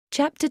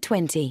Chapter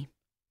 20.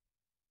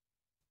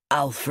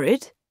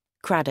 "Alfred?"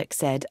 Craddock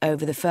said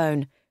over the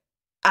phone.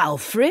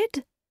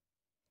 "Alfred?"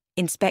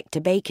 Inspector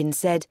Bacon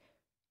said,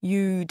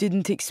 "You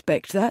didn't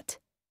expect that?"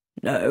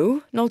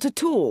 "No, not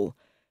at all.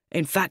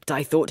 In fact,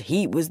 I thought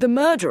he was the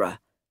murderer."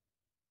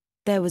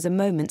 There was a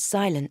moment's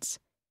silence.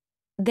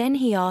 Then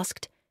he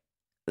asked,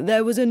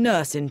 "There was a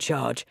nurse in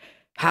charge.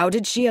 How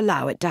did she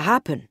allow it to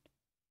happen?"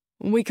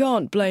 "We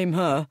can't blame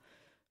her.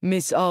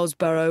 Miss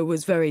Alsbarrow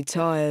was very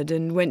tired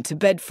and went to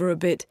bed for a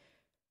bit.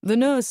 The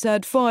nurse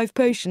had 5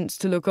 patients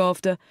to look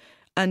after,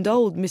 and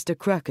old Mr.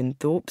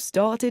 Crackenthorpe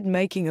started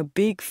making a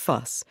big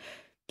fuss,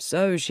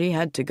 so she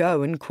had to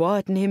go and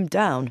quieten him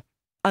down,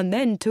 and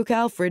then took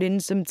Alfred in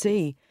some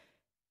tea.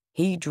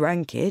 He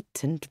drank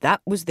it, and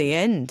that was the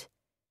end."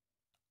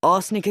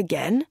 "Arsenic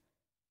again?"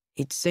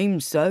 "It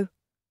seems so."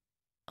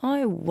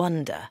 "I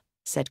wonder,"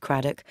 said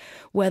Craddock,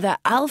 "whether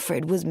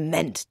Alfred was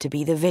meant to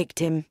be the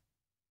victim."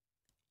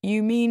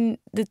 "You mean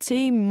the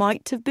tea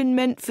might have been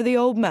meant for the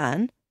old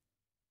man?"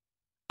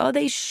 "Are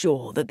they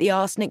sure that the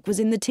arsenic was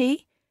in the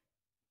tea?"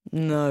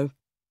 "No.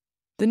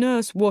 The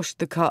nurse washed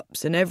the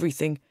cups and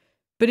everything,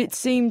 but it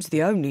seems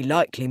the only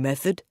likely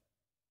method."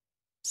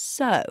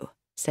 "So,"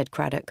 said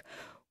Craddock,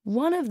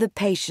 "one of the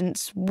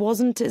patients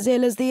wasn't as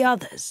ill as the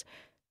others,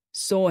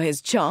 saw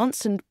his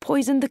chance and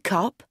poisoned the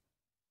cup?"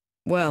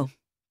 "Well,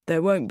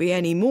 there won't be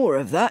any more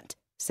of that,"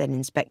 said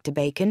Inspector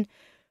Bacon.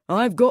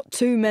 "I've got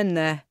 2 men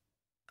there.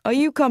 Are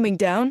you coming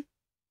down?"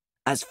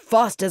 "As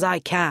fast as I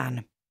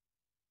can."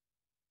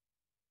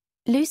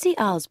 Lucy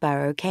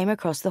Alsbarrow came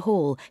across the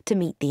hall to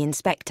meet the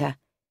inspector.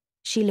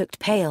 She looked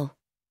pale.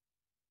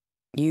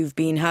 "You've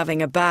been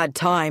having a bad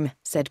time,"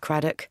 said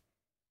Craddock.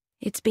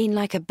 "It's been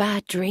like a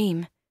bad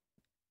dream."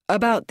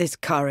 "About this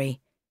curry."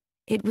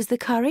 "It was the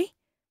curry?"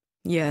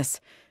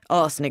 "Yes,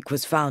 arsenic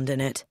was found in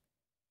it."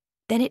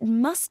 "Then it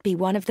must be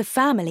one of the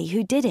family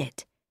who did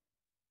it."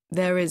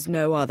 "There is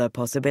no other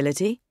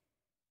possibility?"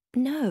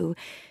 "No.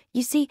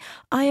 You see,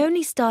 I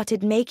only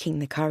started making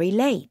the curry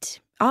late,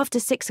 after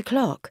 6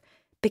 o'clock,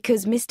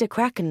 because Mr.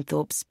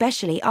 Crackenthorpe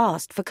specially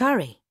asked for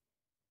curry."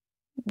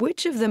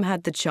 "Which of them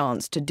had the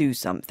chance to do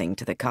something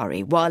to the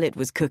curry while it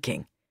was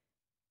cooking?"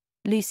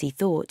 Lucy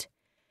thought.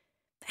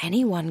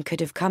 "Anyone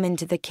could have come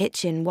into the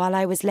kitchen while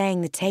I was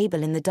laying the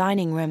table in the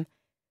dining room."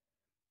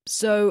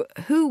 "So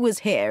who was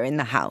here in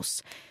the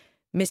house?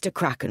 Mr.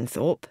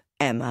 Crackenthorpe,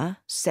 Emma,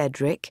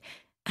 Cedric,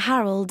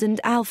 Harold and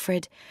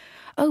Alfred.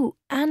 Oh,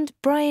 and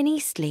Brian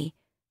Eastley.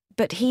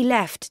 But he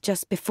left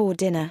just before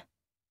dinner."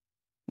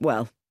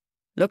 "Well,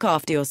 look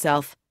after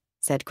yourself,"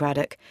 said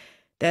Craddock.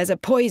 "There's a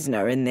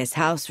poisoner in this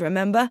house,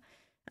 remember,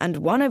 and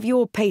one of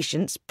your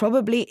patients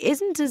probably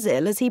isn't as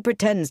ill as he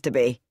pretends to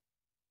be."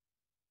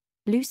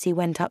 Lucy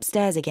went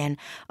upstairs again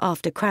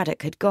after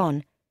Craddock had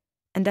gone,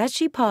 and as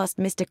she passed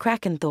Mr.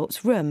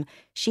 Crackenthorpe's room,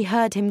 she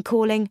heard him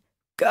calling,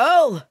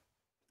 "Girl!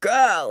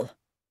 Girl!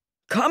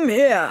 Come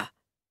here!"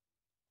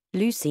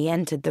 Lucy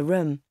entered the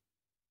room.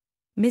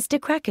 Mr.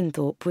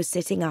 Crackenthorpe was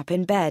sitting up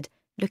in bed,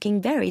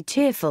 looking very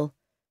cheerful.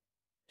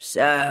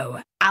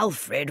 "So,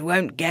 Alfred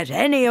won't get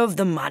any of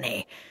the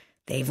money.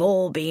 They've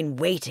all been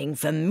waiting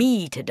for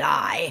me to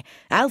die,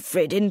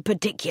 Alfred in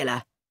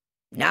particular.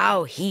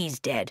 Now he's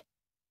dead.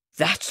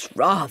 That's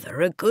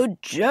rather a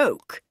good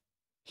joke."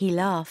 He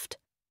laughed.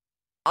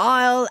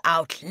 "I'll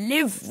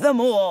outlive them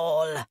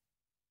all."